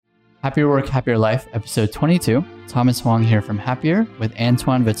Happier Work, Happier Life, episode 22. Thomas Huang here from Happier with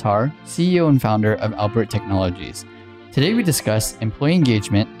Antoine Vittar, CEO and founder of Albert Technologies. Today we discuss employee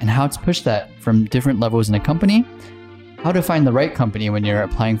engagement and how to push that from different levels in a company, how to find the right company when you're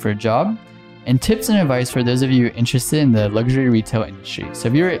applying for a job, and tips and advice for those of you interested in the luxury retail industry. So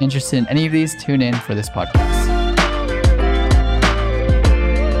if you're interested in any of these, tune in for this podcast.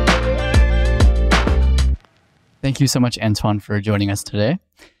 Thank you so much, Antoine, for joining us today.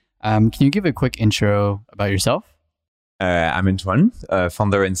 Can you give a quick intro about yourself? I'm Antoine,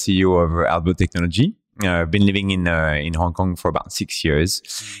 founder and CEO of Albert Technology. I've been living in Hong Kong for about 6 years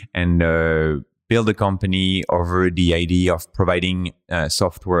and built a company over the idea of providing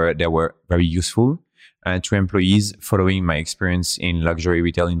software that were very useful to employees following my experience in luxury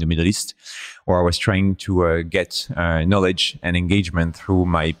retail in the Middle East, where I was trying to get knowledge and engagement through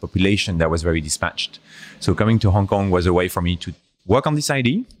my population that was very dispatched. So coming to Hong Kong was a way for me to work on this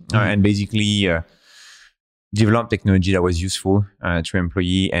idea and basically develop technology that was useful to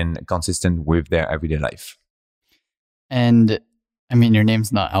employee and consistent with their everyday life. And I mean, your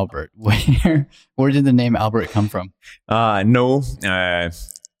name's not Albert. Where did the name Albert come from? No, I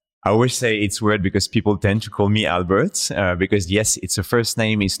always say it's weird because people tend to call me Albert because yes, it's a first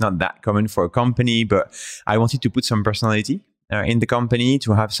name. It's not that common for a company, but I wanted to put some personality in the company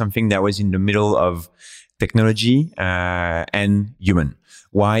to have something that was in the middle of technology and human.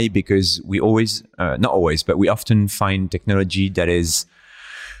 Why? Because we always, not always, but we often find technology that is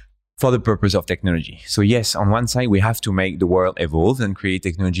for the purpose of technology. So yes, on one side, we have to make the world evolve and create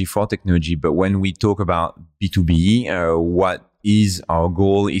technology for technology. But when we talk about B2B, what is our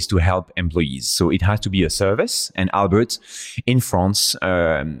goal is to help employees. So it has to be a service. And Albert in France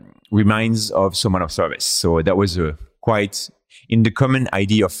reminds of someone of service. So that was quite in the common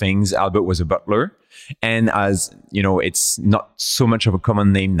idea of things. Albert was a butler. And as you know, it's not so much of a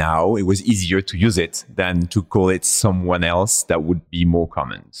common name now. It was easier to use it than to call it someone else that would be more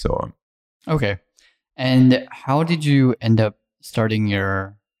common. So, okay. And how did you end up starting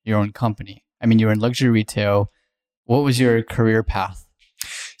your own company? I mean, you were in luxury retail. What was your career path?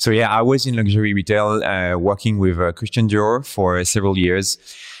 So yeah, I was in luxury retail, working with Christian Dior for several years.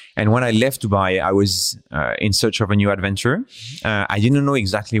 And when I left Dubai, I was in search of a new adventure. I didn't know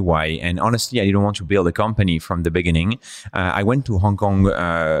exactly why. And honestly, I didn't want to build a company from the beginning. I went to Hong Kong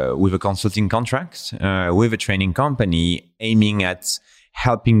with a consulting contract with a training company aiming at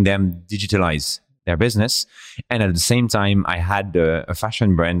helping them digitalize their business. And at the same time, I had a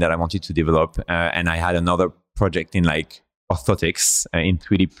fashion brand that I wanted to develop. And I had another project in like orthotics in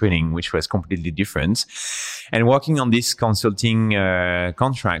 3D printing, which was completely different. And working on this consulting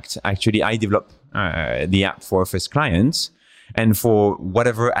contract, actually, I developed the app for our first clients. And for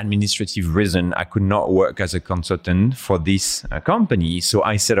whatever administrative reason, I could not work as a consultant for this company. So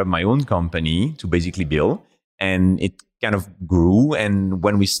I set up my own company to basically build. And it kind of grew. And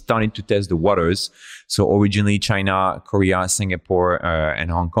when we started to test the waters, so originally China, Korea, Singapore,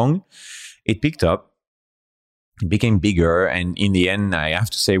 and Hong Kong, it picked up. It became bigger. And in the end, I have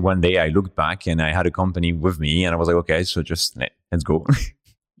to say one day I looked back and I had a company with me and I was like, okay, so just let's go.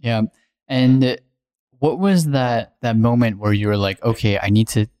 Yeah. And what was that moment where you were like, okay, I need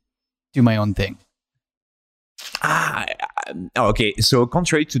to do my own thing? Okay. So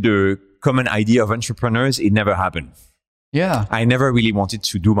contrary to the common idea of entrepreneurs, it never happened. Yeah. I never really wanted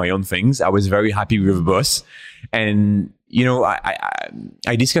to do my own things. I was very happy with a boss. And, you know,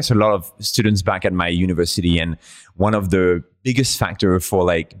 I discuss a lot of students back at my university. And one of the biggest factors for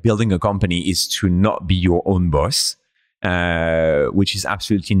like building a company is to not be your own boss, which is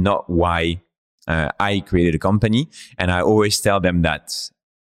absolutely not why I created a company. And I always tell them that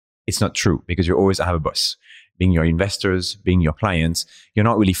it's not true because you always have a boss. Being your investors, being your clients, you're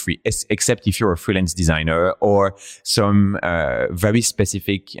not really free, except if you're a freelance designer or some very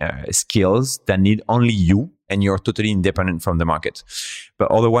specific skills that need only you and you're totally independent from the market.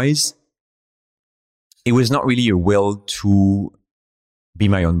 But otherwise, it was not really a will to be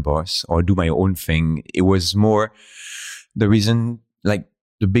my own boss or do my own thing. It was more the reason, like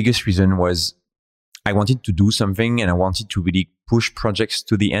the biggest reason was I wanted to do something and I wanted to really push projects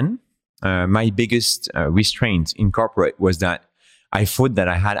to the end. My biggest restraint in corporate was that I thought that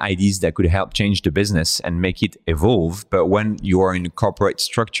I had ideas that could help change the business and make it evolve. But when you are in a corporate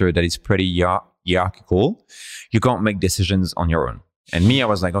structure that is pretty hierarchical, you can't make decisions on your own. And me, I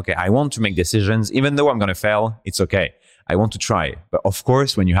was like, okay, I want to make decisions. Even though I'm going to fail, it's okay. I want to try. But of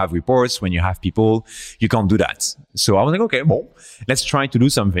course, when you have reports, when you have people, you can't do that. So I was like, okay, well, let's try to do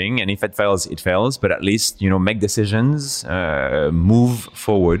something. And if it fails, it fails. But at least, make decisions, move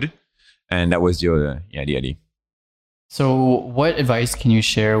forward. And that was the idea. So, what advice can you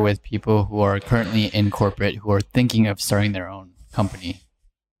share with people who are currently in corporate who are thinking of starting their own company?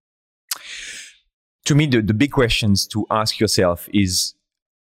 To me, the big questions to ask yourself is,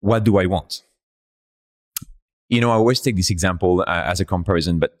 what do I want? I always take this example as a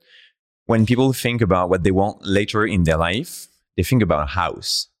comparison, but when people think about what they want later in their life, they think about a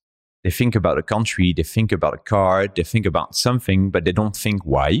house. They think about a country. They think about a car. They think about something, but they don't think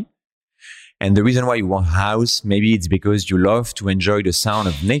why. And the reason why you want a house, maybe it's because you love to enjoy the sound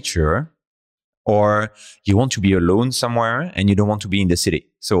of nature, or you want to be alone somewhere and you don't want to be in the city.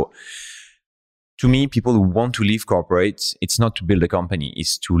 So to me, people who want to leave corporate, it's not to build a company.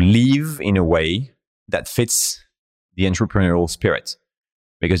 It's to live in a way that fits the entrepreneurial spirit.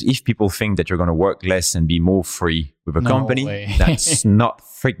 Because if people think that you're going to work less and be more free with a company, that's not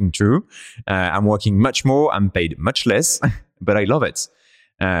freaking true. I'm working much more. I'm paid much less, but I love it.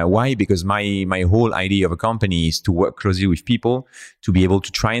 Why? Because my whole idea of a company is to work closely with people, to be able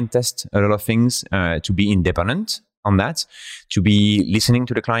to try and test a lot of things, to be independent on that, to be listening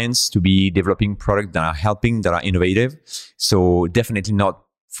to the clients, to be developing products that are helping, that are innovative. So definitely not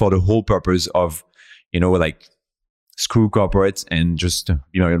for the whole purpose of, like screw corporate and just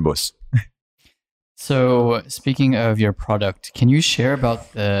be my own boss. So speaking of your product, can you share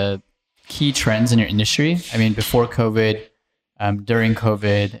about the key trends in your industry? I mean, before COVID, during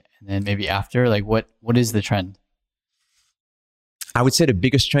COVID, and then maybe after, like what is the trend? I would say the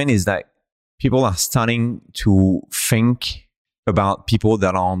biggest trend is that people are starting to think about people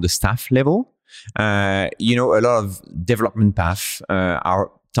that are on the staff level. A lot of development paths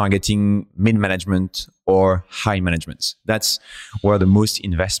are targeting mid-management or high management. That's where the most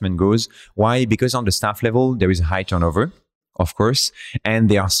investment goes. Why? Because on the staff level, there is a high turnover, of course, and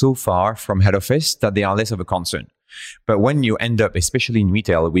they are so far from head office that they are less of a concern. But when you end up, especially in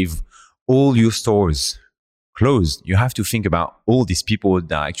retail, with all your stores closed, you have to think about all these people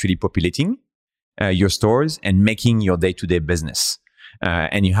that are actually populating your stores and making your day-to-day business.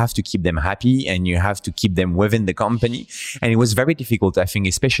 And you have to keep them happy and you have to keep them within the company. And it was very difficult, I think,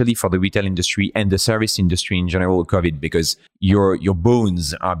 especially for the retail industry and the service industry in general, COVID, because your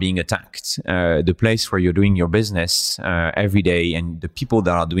bones are being attacked. The place where you're doing your business every day and the people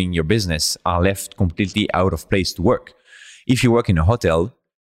that are doing your business are left completely out of place to work. If you work in a hotel,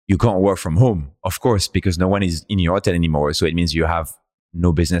 you can't work from home, of course, because no one is in your hotel anymore. So it means you have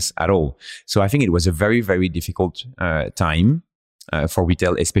no business at all. So I think it was a very, very difficult time. For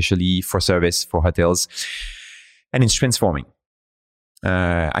retail, especially for service, for hotels, and it's transforming.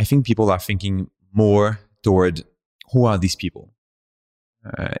 I think people are thinking more toward who are these people?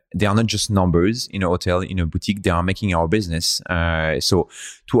 They are not just numbers in a hotel, in a boutique. They are making our business. So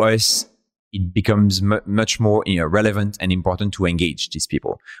to us, it becomes much more relevant and important to engage these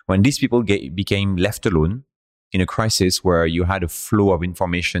people. When these people became left alone in a crisis where you had a flow of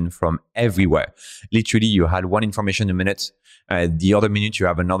information from everywhere, literally you had one information a minute. The other minute, you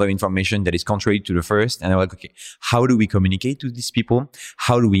have another information that is contrary to the first. And I'm like, okay, how do we communicate to these people?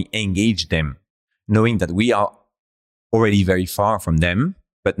 How do we engage them? Knowing that we are already very far from them,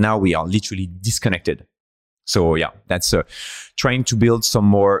 but now we are literally disconnected. So yeah, that's trying to build some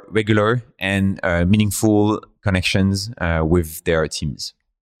more regular and meaningful connections with their teams.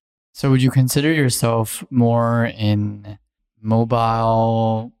 So would you consider yourself more in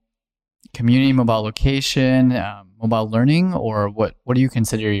mobile community, mobile location, mobile learning, or what do you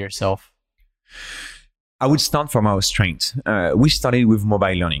consider yourself? I would start from our strength. We started with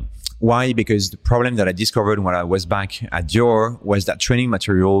mobile learning. Why? Because the problem that I discovered when I was back at Dior was that training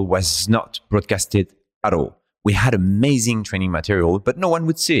material was not broadcasted at all. We had amazing training material, but no one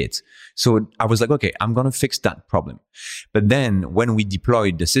would see it. So I was like, okay, I'm going to fix that problem. But then when we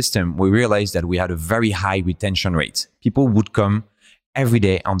deployed the system, we realized that we had a very high retention rate. People would come every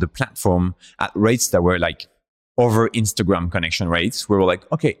day on the platform at rates that were like over Instagram connection rates. We were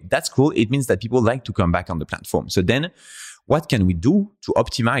like, okay, that's cool. It means that people like to come back on the platform. So then what can we do to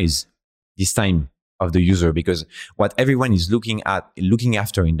optimize this time of the user? Because what everyone is looking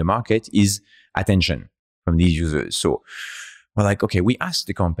after in the market is attention from these users. So we're like, okay, we asked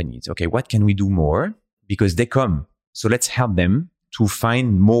the companies, okay, what can we do more? Because they come. So let's help them to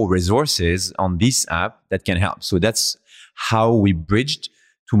find more resources on this app that can help. So that's how we bridged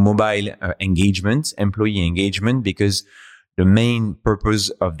to mobile engagement, employee engagement, because the main purpose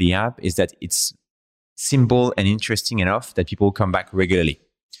of the app is that it's simple and interesting enough that people come back regularly.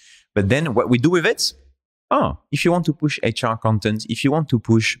 But then what we do with it, if you want to push HR content, if you want to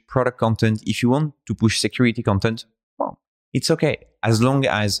push product content, if you want to push security content, well, it's okay. As long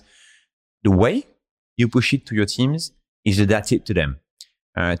as the way you push it to your teams is adapted to them.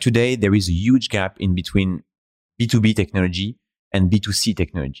 Today, there is a huge gap in between B2B technology and B2C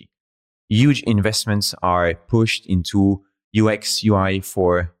technology. Huge investments are pushed into UX, UI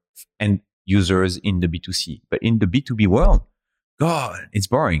for end users in the B2C. But in the B2B world, God, it's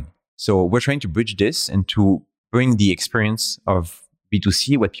boring. So we're trying to bridge this and to bring the experience of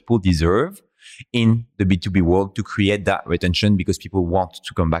B2C, what people deserve, in the B2B world to create that retention because people want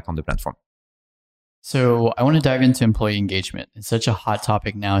to come back on the platform. So I want to dive into employee engagement. It's such a hot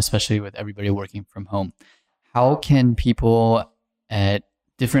topic now, especially with everybody working from home. How can people at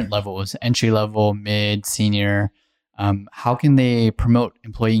different levels, entry level, mid, senior, how can they promote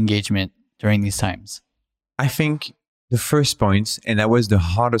employee engagement during these times? I think the first point, and that was the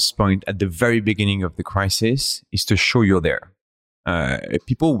hardest point at the very beginning of the crisis, is to show you're there. A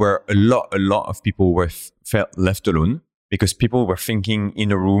lot of people felt left alone because people were thinking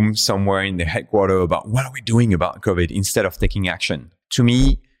in a room somewhere in the headquarters about what are we doing about COVID instead of taking action. To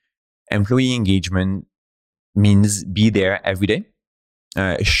me, employee engagement means be there every day.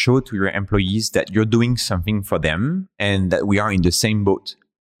 Show to your employees that you're doing something for them and that we are in the same boat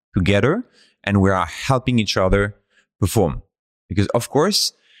together and we are helping each other perform. Because of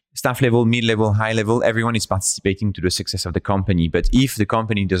course, staff level, mid-level, high level, everyone is participating to the success of the company. But if the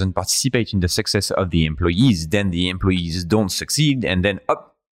company doesn't participate in the success of the employees, then the employees don't succeed. And then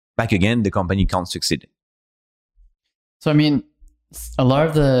back again, the company can't succeed. So, I mean, a lot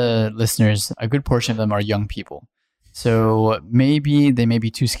of the listeners, a good portion of them are young people. So maybe they may be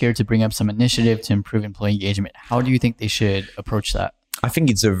too scared to bring up some initiative to improve employee engagement. How do you think they should approach that? I think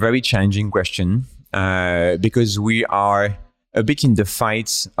it's a very challenging question because we are a bit in the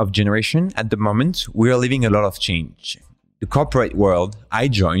fight of generation at the moment. We are living a lot of change. The corporate world I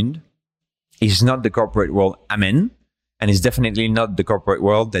joined is not the corporate world I'm in, and it's definitely not the corporate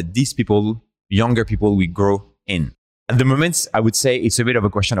world that these people, younger people, will grow in. At the moment, I would say it's a bit of a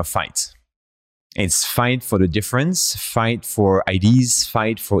question of fight. It's fight for the difference, fight for ideas,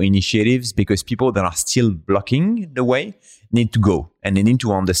 fight for initiatives, because people that are still blocking the way need to go. And they need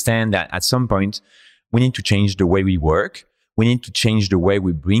to understand that at some point, we need to change the way we work. We need to change the way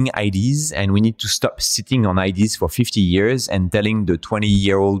we bring ideas, and we need to stop sitting on ideas for 50 years and telling the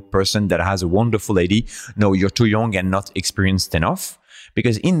 20-year-old person that has a wonderful idea, no, you're too young and not experienced enough.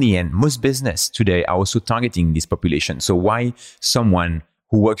 Because in the end, most business today are also targeting this population. So why someone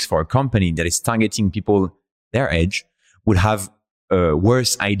who works for a company that is targeting people their age would have a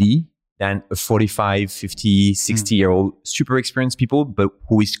worse idea than a 45, 50, 60-year-old super experienced people, but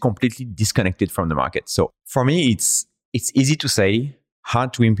who is completely disconnected from the market. So for me, it's easy to say,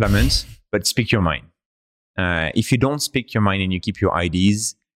 hard to implement, but speak your mind. If you don't speak your mind and you keep your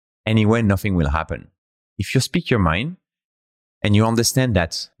ideas, anyway, nothing will happen. If you speak your mind and you understand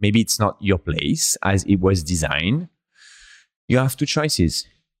that maybe it's not your place as it was designed, you have two choices.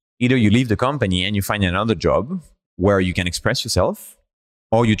 Either you leave the company and you find another job where you can express yourself,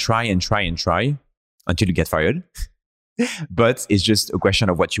 or you try and try and try until you get fired. But it's just a question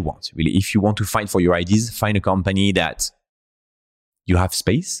of what you want, really. If you want to fight for your ideas, find a company that you have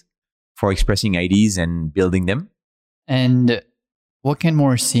space for expressing ideas and building them. And what can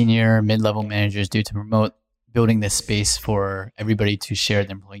more senior, mid-level managers do to promote building this space for everybody to share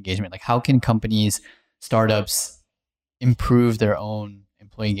their employee engagement? Like, how can companies, startups improve their own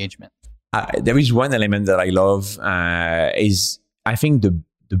employee engagement? There is one element that I love is I think the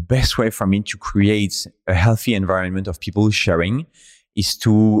best way for me to create a healthy environment of people sharing is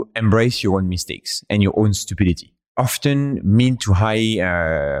to embrace your own mistakes and your own stupidity. Often mid to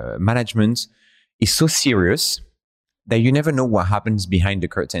high management is so serious that you never know what happens behind the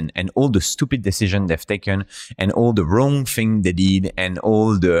curtain and all the stupid decisions they've taken and all the wrong thing they did and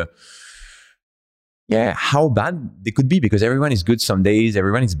all the how bad they could be, because everyone is good some days,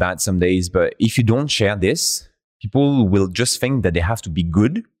 everyone is bad some days. But if you don't share this, people will just think that they have to be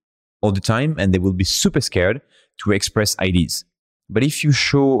good all the time and they will be super scared to express ideas. But if you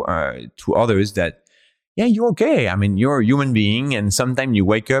show to others that, you're okay. I mean, you're a human being and sometimes you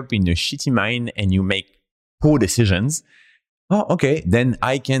wake up in a shitty mind and you make poor decisions. Oh, okay. Then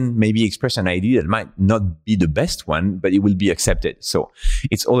I can maybe express an idea that might not be the best one, but it will be accepted. So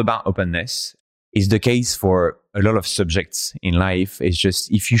it's all about openness. It's the case for a lot of subjects in life. It's just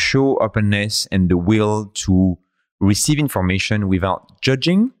if you show openness and the will to receive information without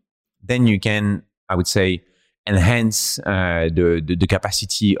judging, then you can, I would say, enhance the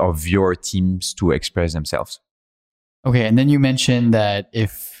capacity of your teams to express themselves. Okay, and then you mentioned that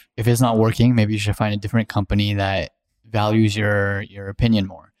if it's not working, maybe you should find a different company that values your opinion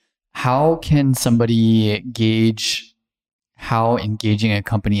more. How can somebody gauge how engaging a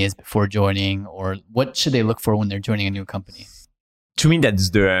company is before joining, or what should they look for when they're joining a new company? To me, that's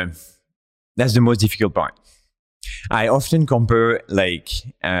the most difficult part. I often compare like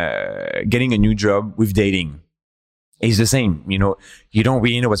getting a new job with dating. It's the same. You know, you don't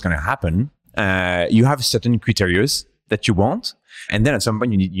really know what's going to happen. You have certain criteria that you want, and then at some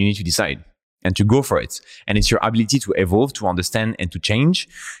point you need to decide and to go for it. And it's your ability to evolve, to understand, and to change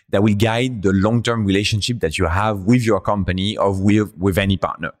that will guide the long-term relationship that you have with your company or with any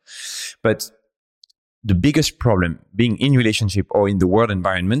partner. But the biggest problem being in relationship or in the work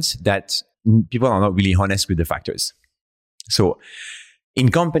environment that people are not really honest with the factors. So in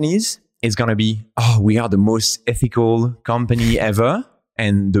companies, it's going to be, we are the most ethical company ever.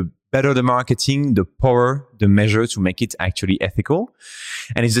 And the better the marketing, the poorer the measure to make it actually ethical.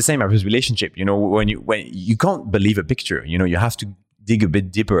 And it's the same as relationship. You know, when you can't believe a picture, you know, you have to dig a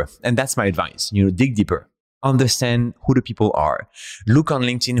bit deeper. And that's my advice, you know, dig deeper, understand who the people are, look on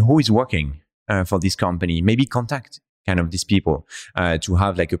LinkedIn, who is working for this company, maybe contact kind of these people to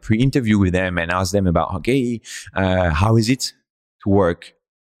have like a pre-interview with them and ask them about, okay, how is it to work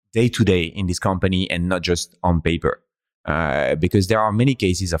day to day in this company and not just on paper? Because there are many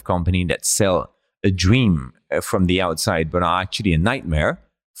cases of companies that sell a dream from the outside, but are actually a nightmare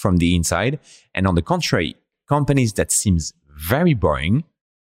from the inside. And on the contrary, companies that seems very boring,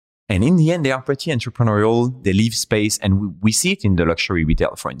 and in the end, they are pretty entrepreneurial. They leave space, and we see it in the luxury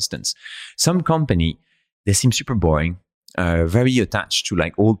retail, for instance. Some company, they seem super boring, very attached to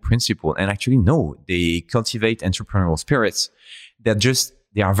like old principle, and actually no, they cultivate entrepreneurial spirits.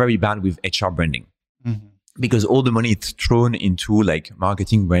 They are very bad with HR branding. Mm-hmm. Because all the money is thrown into like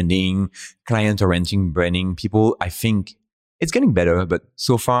marketing branding, client-oriented branding. People, I think it's getting better, but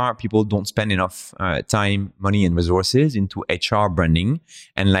so far people don't spend enough time, money, and resources into HR branding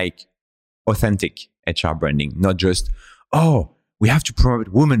and like authentic HR branding. Not just, we have to promote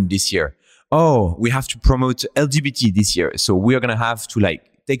women this year. We have to promote LGBT this year. So we are going to have to like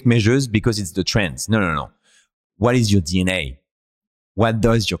take measures because it's the trends. No. What is your DNA? What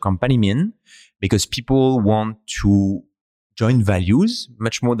does your company mean? Because people want to join values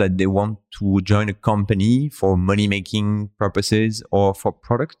much more than they want to join a company for money-making purposes or for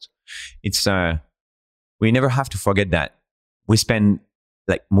product. It's we never have to forget that we spend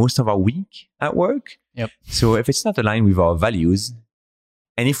like most of our week at work. Yep. So if it's not aligned with our values,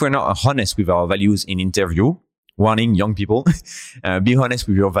 and if we're not honest with our values in interview, warning young people, be honest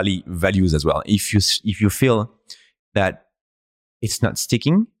with your values as well. If you feel that it's not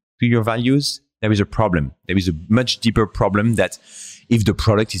sticking to your values, there is a problem. There is a much deeper problem that if the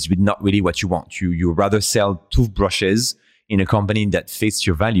product is not really what you want, you rather sell toothbrushes in a company that fits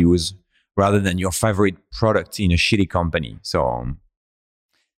your values rather than your favorite product in a shitty company. So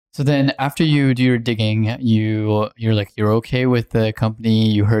then after you do your digging, you're okay with the company,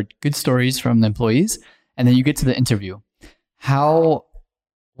 you heard good stories from the employees, and then you get to the interview.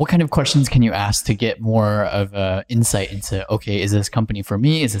 What kind of questions can you ask to get more of an insight into, okay, is this company for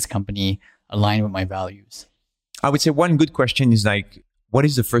me? Is this company aligned with my values? I would say one good question is like, what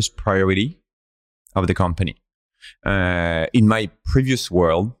is the first priority of the company? In my previous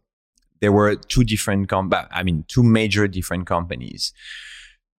world, there were two major different companies.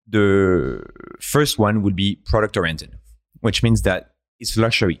 The first one would be product oriented, which means that it's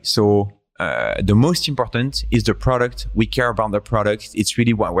luxury. So the most important is the product. We care about the product. It's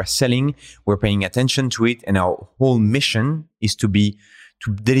really what we're selling. We're paying attention to it. And our whole mission is to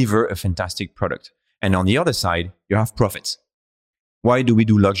deliver a fantastic product. And on the other side, you have profits. Why do we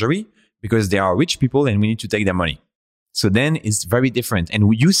do luxury? Because there are rich people and we need to take their money. So then it's very different.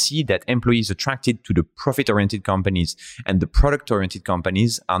 And you see that employees attracted to the profit-oriented companies and the product-oriented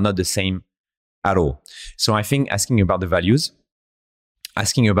companies are not the same at all. So I think asking about the values,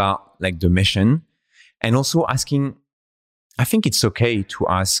 asking about like the mission, and also asking, I think it's okay to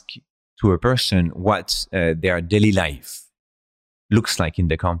ask to a person what their daily life looks like in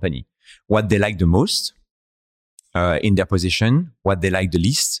the company, what they like the most in their position, what they like the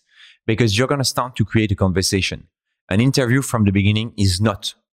least, because you're going to start to create a conversation. An interview from the beginning is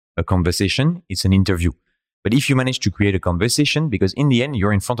not a conversation, it's an interview. But if you manage to create a conversation, because in the end,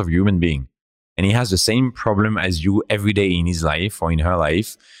 you're in front of a human being and he has the same problem as you every day in his life or in her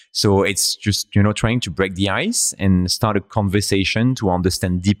life. So it's just, trying to break the ice and start a conversation to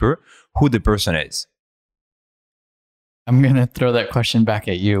understand deeper who the person is. I'm going to throw that question back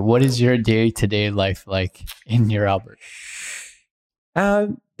at you. What is your day-to-day life like in your Albert?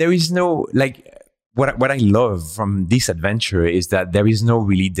 There is no, what I love from this adventure is that there is no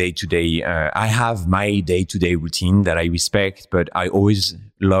really day-to-day. I have my day-to-day routine that I respect, but I always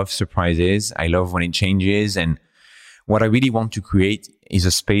love surprises. I love when it changes. And what I really want to create is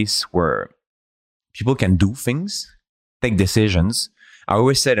a space where people can do things, take decisions, I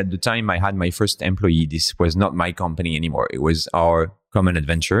always said at the time I had my first employee, this was not my company anymore. It was our common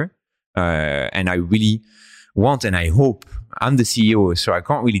adventure. And I really want, and I hope, I'm the CEO, so I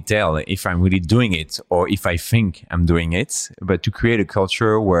can't really tell if I'm really doing it or if I think I'm doing it, but to create a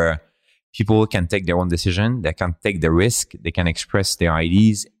culture where people can take their own decision, they can take the risk, they can express their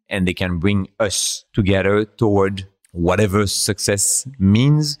ideas, and they can bring us together toward whatever success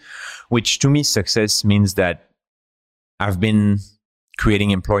means, which to me, success means that I've been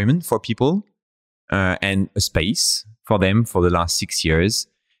creating employment for people and a space for them for the last 6 years.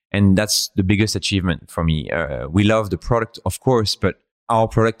 And that's the biggest achievement for me. We love the product, of course, but our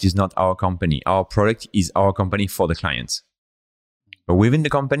product is not our company. Our product is our company for the clients. But within the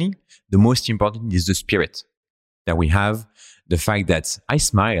company, the most important is the spirit that we have. The fact that I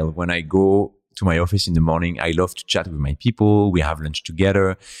smile when I go to my office in the morning. I love to chat with my people. We have lunch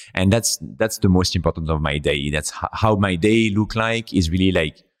together. And that's the most important of my day. That's how my day look like, is really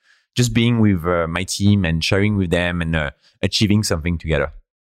like just being with my team and sharing with them and achieving something together.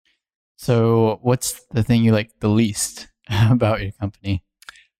 So what's the thing you like the least about your company?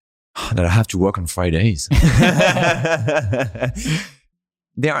 That I have to work on Fridays.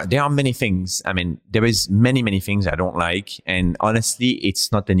 There are many things. I mean, there is many things I don't like. And honestly,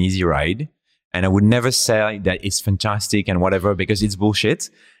 it's not an easy ride. And I would never say that it's fantastic and whatever, because it's bullshit.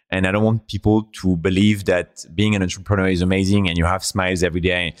 And I don't want people to believe that being an entrepreneur is amazing and you have smiles every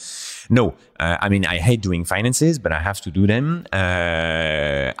day. No, I mean, I hate doing finances, but I have to do them.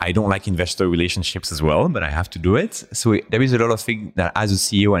 I don't like investor relationships as well, but I have to do it. So there is a lot of things that as a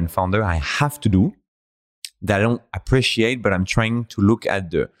CEO and founder, I have to do that I don't appreciate, but I'm trying to look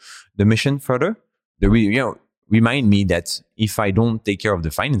at the mission further. Remind me that if I don't take care of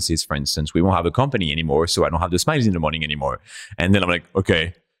the finances, for instance, we won't have a company anymore. So I don't have the smiles in the morning anymore. And then I'm like,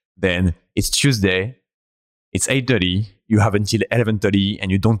 okay, then it's Tuesday, it's 8:30, you have until 11:30 and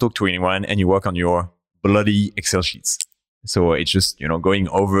you don't talk to anyone and you work on your bloody Excel sheets. So it's just, going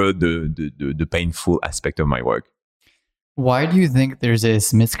over the painful aspect of my work. Why do you think there's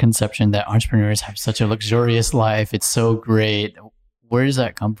this misconception that entrepreneurs have such a luxurious life? It's so great. Where does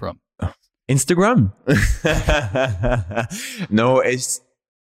that come from? Instagram. No,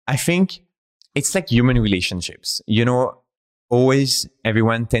 I think it's like human relationships. Always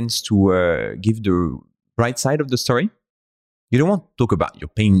everyone tends to give the bright side of the story. You don't want to talk about your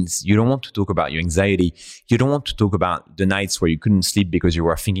pains. You don't want to talk about your anxiety. You don't want to talk about the nights where you couldn't sleep because you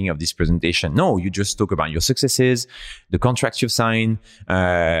were thinking of this presentation. No, you just talk about your successes, the contracts you've signed,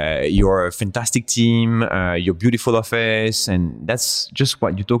 your fantastic team, your beautiful office. And that's just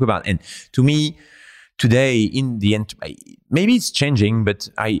what you talk about. And to me, today, in the end, maybe it's changing, but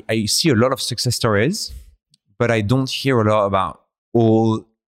I see a lot of success stories, but I don't hear a lot about all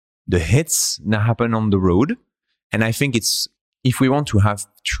the hits that happen on the road. And I think if we want to have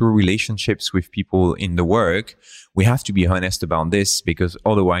true relationships with people in the work, we have to be honest about this, because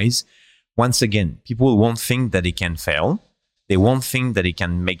otherwise, once again, people won't think that they can fail. They won't think that they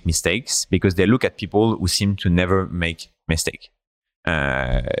can make mistakes because they look at people who seem to never make mistake.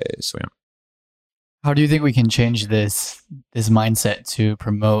 Yeah. How do you think we can change this mindset to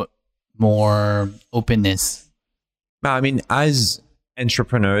promote more openness? I mean, as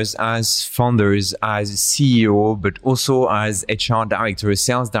entrepreneurs, as founders, as CEO, but also as HR directors,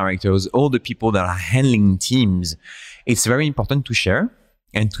 sales directors, all the people that are handling teams, it's very important to share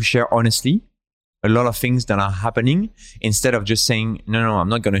and to share honestly a lot of things that are happening, instead of just saying, no, I'm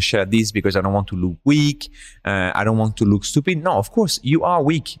not going to share this because I don't want to look weak. I don't want to look stupid. No, of course, you are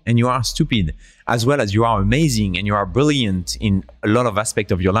weak and you are stupid, as well as you are amazing and you are brilliant in a lot of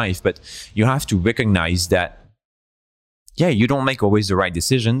aspects of your life. But you have to recognize that, yeah, you don't make always the right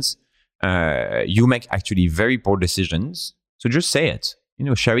decisions. You make actually very poor decisions. So just say it,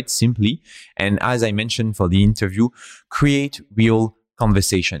 share it simply. And as I mentioned for the interview, create real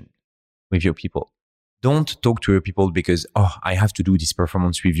conversation with your people. Don't talk to your people because, I have to do this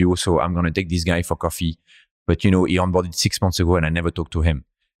performance review, so I'm going to take this guy for coffee. But, he onboarded 6 months ago and I never talked to him.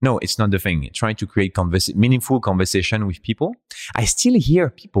 No, it's not the thing. Try to create meaningful conversation with people. I still hear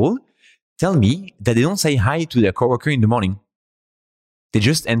people tell me that they don't say hi to their coworker in the morning. They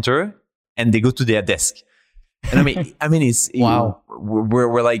just enter and they go to their desk. And I mean, it's wow.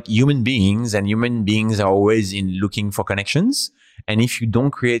 We're like human beings, and human beings are always looking for connections. And if you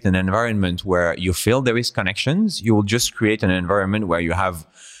don't create an environment where you feel there is connections, you will just create an environment where you have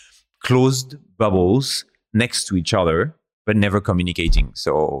closed bubbles next to each other, but never communicating.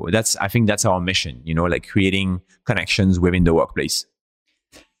 So I think that's our mission, like creating connections within the workplace.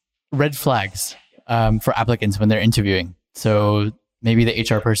 Red flags for applicants when they're interviewing. So maybe the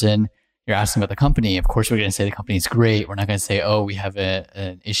HR person, you're asking about the company, of course, we're going to say the company's great. We're not going to say, oh, we have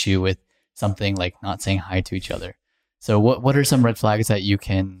an issue with something like not saying hi to each other. So what are some red flags that you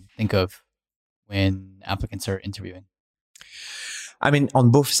can think of when applicants are interviewing? I mean,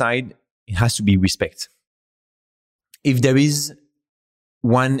 on both sides, it has to be respect. If there is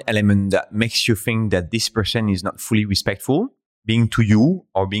one element that makes you think that this person is not fully respectful, being to you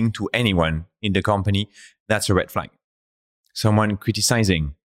or being to anyone in the company, that's a red flag. Someone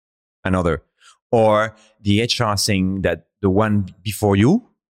criticizing another, or the HR saying that the one before you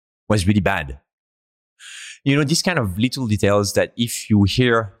was really bad. You know, these kind of little details that if you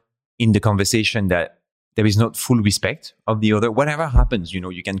hear in the conversation that there is not full respect of the other, whatever happens, you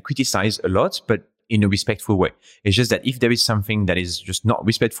know, you can criticize a lot, but in a respectful way. It's just that if there is something that is just not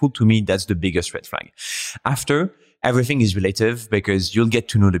respectful, to me, that's the biggest red flag. After, everything is relative because you'll get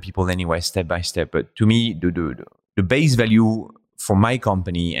to know the people anyway, step by step. But to me, the base value for my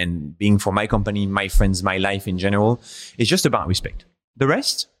company and being for my company, my friends, my life in general, is just about respect. The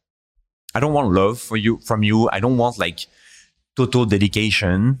rest, I don't want love from you. I don't want like total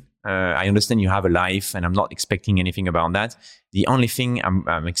dedication. I understand you have a life and I'm not expecting anything about that. The only thing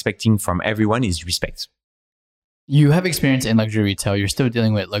I'm expecting from everyone is respect. You have experience in luxury retail. You're still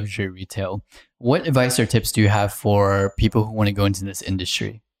dealing with luxury retail. What advice or tips do you have for people who want to go into this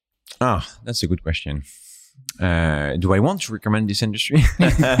industry? That's a good question. Do I want to recommend this industry?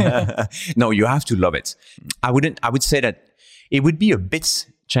 No, you have to love it. I would say that it would be a bit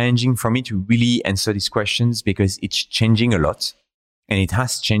challenging for me to really answer these questions because it's changing a lot. And it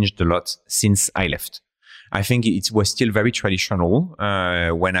has changed a lot since I left. I think it was still very traditional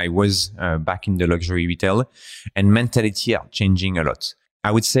when I was back in the luxury retail, and mentality are changing a lot.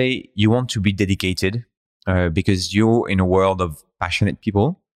 I would say you want to be dedicated because you're in a world of passionate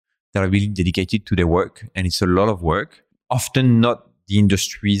people that are really dedicated to their work, and it's a lot of work. Often not the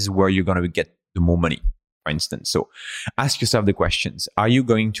industries where you're going to get the more money, for instance. So ask yourself the questions. Are you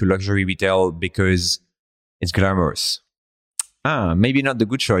going to luxury retail because it's glamorous? Maybe not the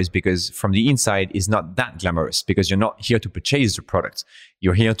good choice because from the inside is not that glamorous because you're not here to purchase the product.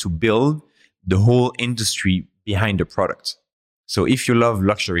 You're here to build the whole industry behind the product. So if you love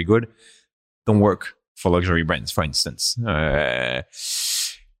luxury good, don't work for luxury brands, for instance.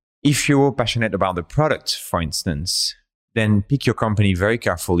 If you're passionate about the product, for instance, then pick your company very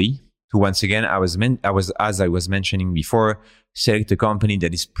carefully to once again, as I was mentioning before, select a company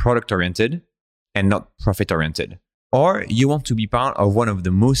that is product oriented and not profit oriented. Or you want to be part of one of the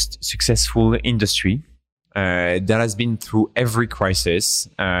most successful industry that has been through every crisis,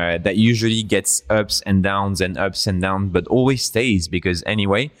 that usually gets ups and downs, but always stays because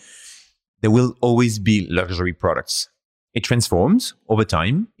anyway, there will always be luxury products. It transforms over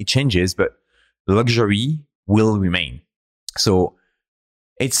time, it changes, but luxury will remain. So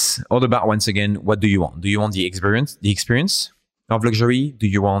it's all about, once again, what do you want? Do you want the experience of luxury? Do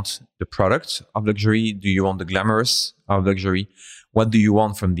you want the product of luxury? Do you want the glamorous of luxury? What do you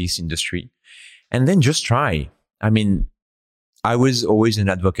want from this industry? And then just try. I mean, I was always an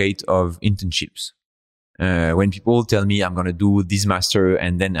advocate of internships. When people tell me I'm going to do this master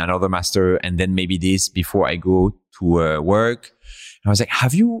and then another master and then maybe this before I go to work, I was like,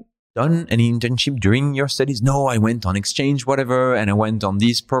 have you done any internship during your studies? No, I went on exchange, whatever, and I went on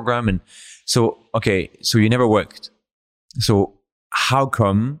this program. And so, okay, so you never worked. So how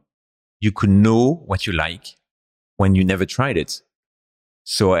come you could know what you like when you never tried it?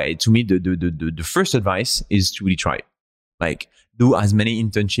 So to me, the first advice is to really try. Like, do as many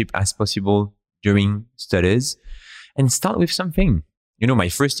internships as possible during studies and start with something. You know, my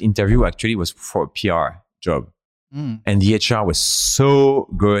first interview actually was for a PR job. And the HR was so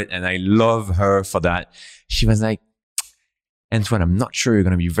good and I love her for that. She was like, Antoine, I'm not sure you're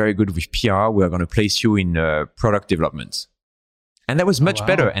going to be very good with PR. We're going to place you in product development. And that was much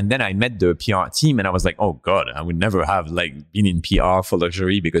better. And then I met the PR team and I was like, oh God, I would never have like been in PR for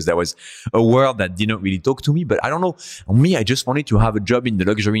luxury because that was a world that didn't really talk to me. But I don't know. Me, I just wanted to have a job in the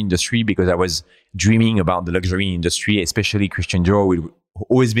luxury industry because I was dreaming about the luxury industry, especially Christian Dior, which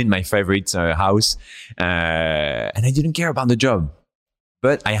always been my favorite house. And I didn't care about the job,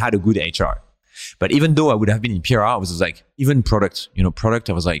 but I had a good HR. But even though I would have been in PR, I was like, even product,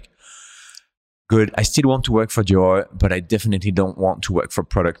 I was like, good. I still want to work for Dior, but I definitely don't want to work for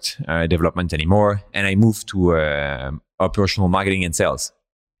product development anymore. And I moved to operational marketing and sales,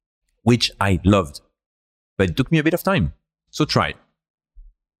 which I loved, but it took me a bit of time. So try.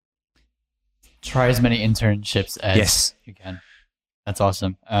 Try as many internships as you can. That's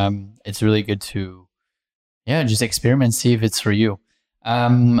awesome. It's really good to, just experiment, see if it's for you.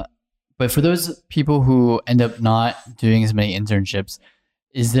 But for those people who end up not doing as many internships,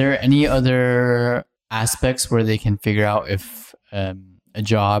 Is there any other aspects where they can figure out if a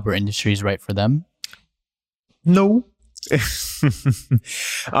job or industry is right for them? No.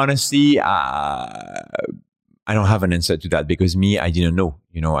 Honestly, I don't have an answer to that because I didn't know.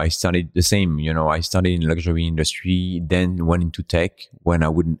 I started the same. I started in luxury industry, then went into tech when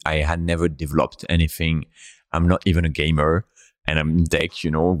I had never developed anything. I'm not even a gamer, and I'm in tech,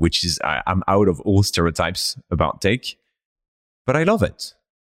 which is I'm out of all stereotypes about tech, but I love it.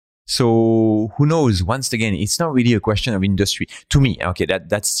 So who knows? Once again, it's not really a question of industry to me. Okay,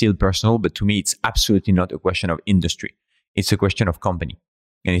 that's still personal, but to me, it's absolutely not a question of industry. It's a question of company,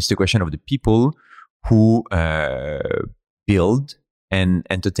 and it's the question of the people who build and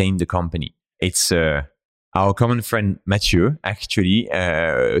entertain the company. It's our common friend Mathieu actually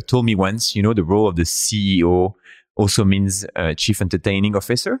told me once, the role of the CEO also means chief entertaining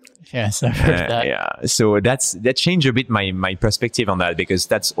officer. Yes, I've heard that. Yeah, so that changed a bit my perspective on that, because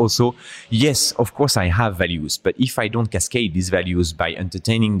that's also, yes, of course I have values, but if I don't cascade these values by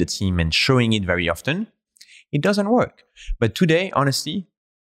entertaining the team and showing it very often, it doesn't work. But today, honestly,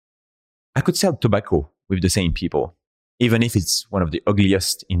 I could sell tobacco with the same people, even if it's one of the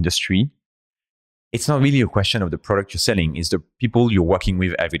ugliest industry. It's not really a question of the product you're selling, it's the people you're working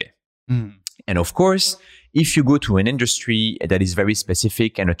with every day. Mm. And of course, if you go to an industry that is very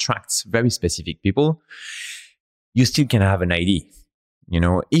specific and attracts very specific people, you still can have an idea.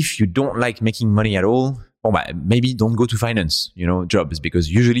 If you don't like making money at all, maybe don't go to finance, jobs, because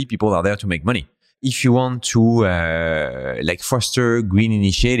usually people are there to make money. If you want to foster green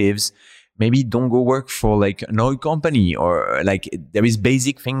initiatives, maybe don't go work for an oil company, or there is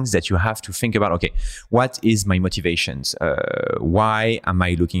basic things that you have to think about. Okay, what is my motivations? Why am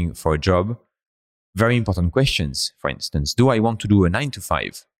I looking for a job? Very important questions. For instance, do I want to do a 9 to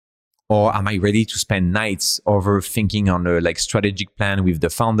 5? Or am I ready to spend nights overthinking on a strategic plan with the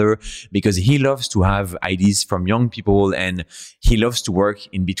founder, because he loves to have ideas from young people and he loves to work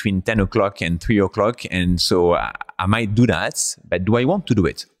in between 10 o'clock and 3 o'clock. And so I might do that, but do I want to do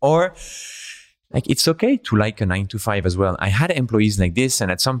it? Or it's okay to like a 9 to 5 as well. I had employees like this.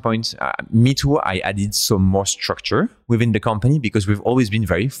 And at some point, me too, I added some more structure within the company, because we've always been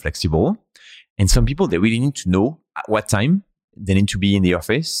very flexible. And some people, they really need to know at what time they need to be in the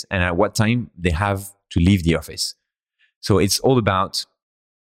office and at what time they have to leave the office. So it's all about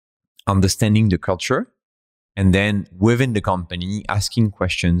understanding the culture, and then within the company, asking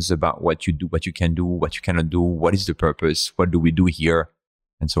questions about what you do, what you can do, what you cannot do, what is the purpose, what do we do here,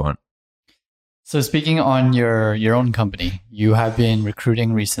 and so on. So speaking on your own company, you have been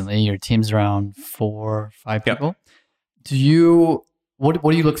recruiting recently. Your team's around 4, 5 people. Yep. What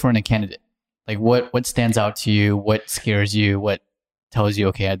do you look for in a candidate? What stands out to you? What scares you? What tells you,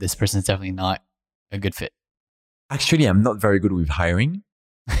 okay, this person's definitely not a good fit? Actually, I'm not very good with hiring.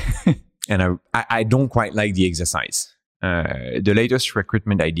 And I don't quite like the exercise. The latest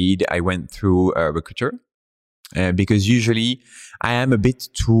recruitment I did, I went through a recruiter, because usually I am a bit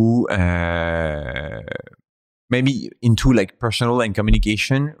too maybe into personal and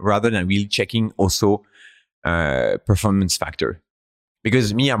communication, rather than really checking also performance factor.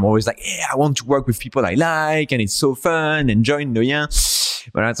 Because I'm always I want to work with people I like, and it's so fun, and join the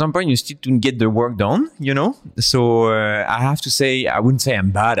But at some point, you still don't get the work done, So I have to say, I wouldn't say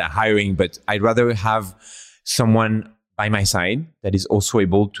I'm bad at hiring, but I'd rather have someone by my side that is also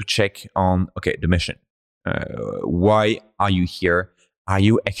able to check on, okay, the mission. Why are you here? Are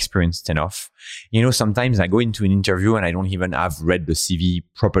you experienced enough? Sometimes I go into an interview and I don't even have read the CV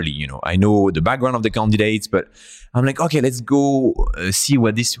properly. I know the background of the candidates, but I'm okay, let's go see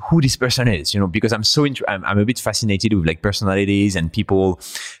who this person is, because I'm I'm a bit fascinated with personalities and people.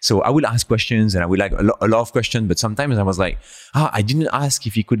 So I will ask questions, and I would like a lot of questions, but sometimes I was I didn't ask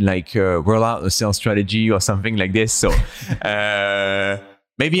if he could roll out a sales strategy or something like this. So,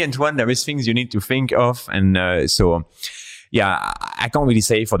 maybe Antoine, there is things you need to think of. And, yeah, I can't really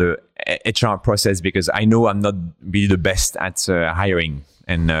say for the HR process, because I know I'm not really the best at hiring,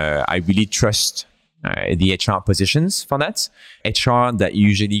 and I really trust the HR positions for that. HR that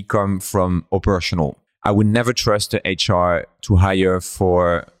usually come from operational. I would never trust the HR to hire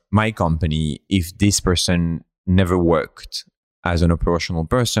for my company if this person never worked as an operational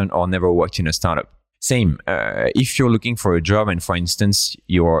person or never worked in a startup. Same, if you're looking for a job and, for instance,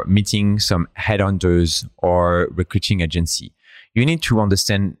 you're meeting some headhunters or recruiting agency, you need to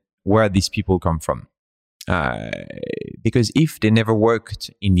understand where these people come from. Because if they never worked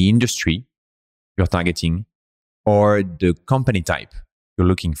in the industry you're targeting or the company type you're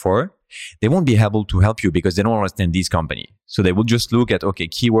looking for, they won't be able to help you because they don't understand this company. So they will just look at, okay,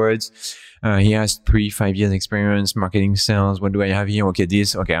 keywords. He has 3-5 years experience, marketing, sales. What do I have here? Okay,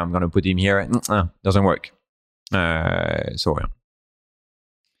 this. Okay, I'm going to put him here. Doesn't work. So yeah.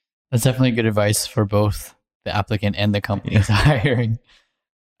 That's definitely good advice for both the applicant and the companies hiring.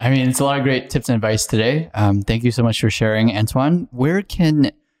 I mean, it's a lot of great tips and advice today. Thank you so much for sharing, Antoine. Where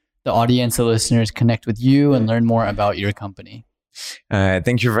can the audience, the listeners, connect with you and learn more about your company?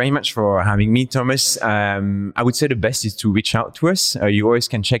 Thank you very much for having me, Thomas. I would say the best is to reach out to us. You always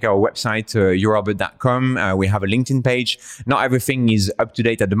can check our website, youralbert.com. We have a LinkedIn page. Not everything is up to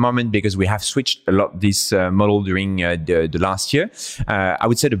date at the moment because we have switched a lot this model during the last year. I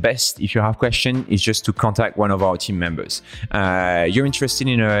would say the best, if you have questions, is just to contact one of our team members. You're interested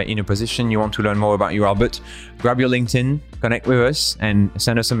in a position, you want to learn more about YourAlbert, grab your LinkedIn, connect with us, and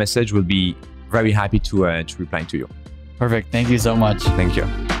send us a message. We'll be very happy to reply to you. Perfect. Thank you so much. Thank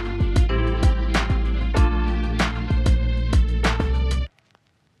you.